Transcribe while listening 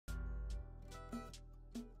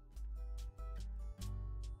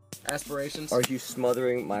aspirations. Are you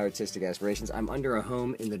smothering my artistic aspirations? I'm under a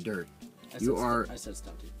home in the dirt. I said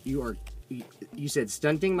stunting. You said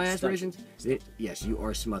stunting my aspirations? Yes, you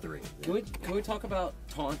are smothering. Can we talk about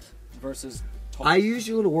taunt versus taunt? I used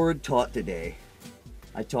your little word taught today.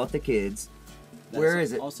 I taught the kids. Where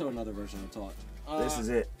is it? Also another version of taunt. This is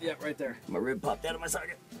it. Yeah, right there. My rib popped out of my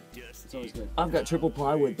socket. It's always good. I've got triple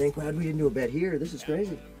plywood. Thank God we didn't do a bed here. This is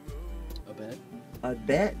crazy. A bed? A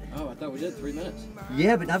bed? Oh, I thought we did 3 minutes.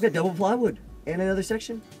 Yeah, but I've got double plywood and another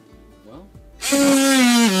section. Well,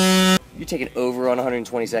 You're taking over on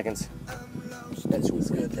 120 seconds. That's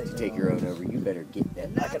good. You take your own over. You better get that.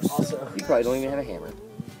 I can also. You probably don't even have a hammer.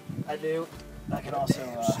 I do. I can also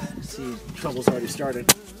see trouble's already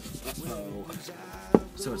started. Uh-oh.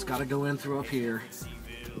 So it's got to go in through up here.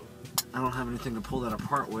 I don't have anything to pull that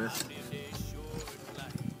apart with.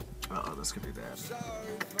 Uh-oh, this could be bad.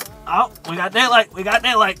 Oh, we got daylight. We got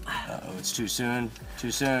daylight. Uh-oh, it's too soon.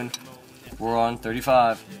 Too soon. We're on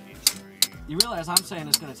 35. You realize I'm saying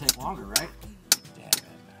it's going to take longer, right?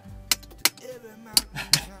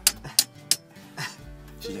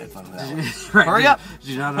 She had fun with that one. Right, Hurry up! Did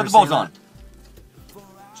you not Put the bolts understand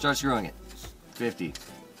on. Start screwing it. 50.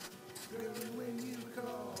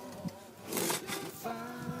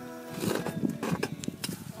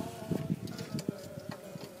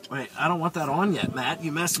 Wait, I don't want that on yet, Matt.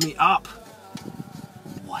 You messed me up.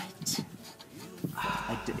 What?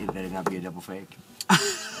 It better not be a double fake.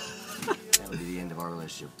 That would be the end of our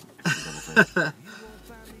relationship. Double fake.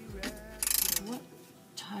 What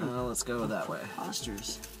type? Let's go that way.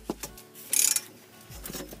 Postures.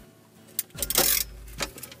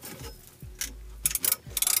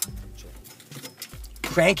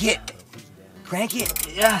 Crank it. Crank it.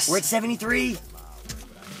 Yes. We're at 73.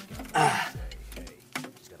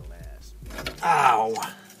 Ow.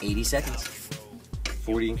 80 seconds.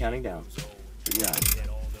 40 and counting down. 39.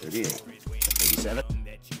 38. 87.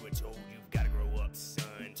 That you were told you've got to grow up, son,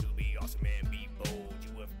 to be awesome and be bold.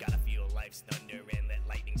 You have got to feel life's thunder.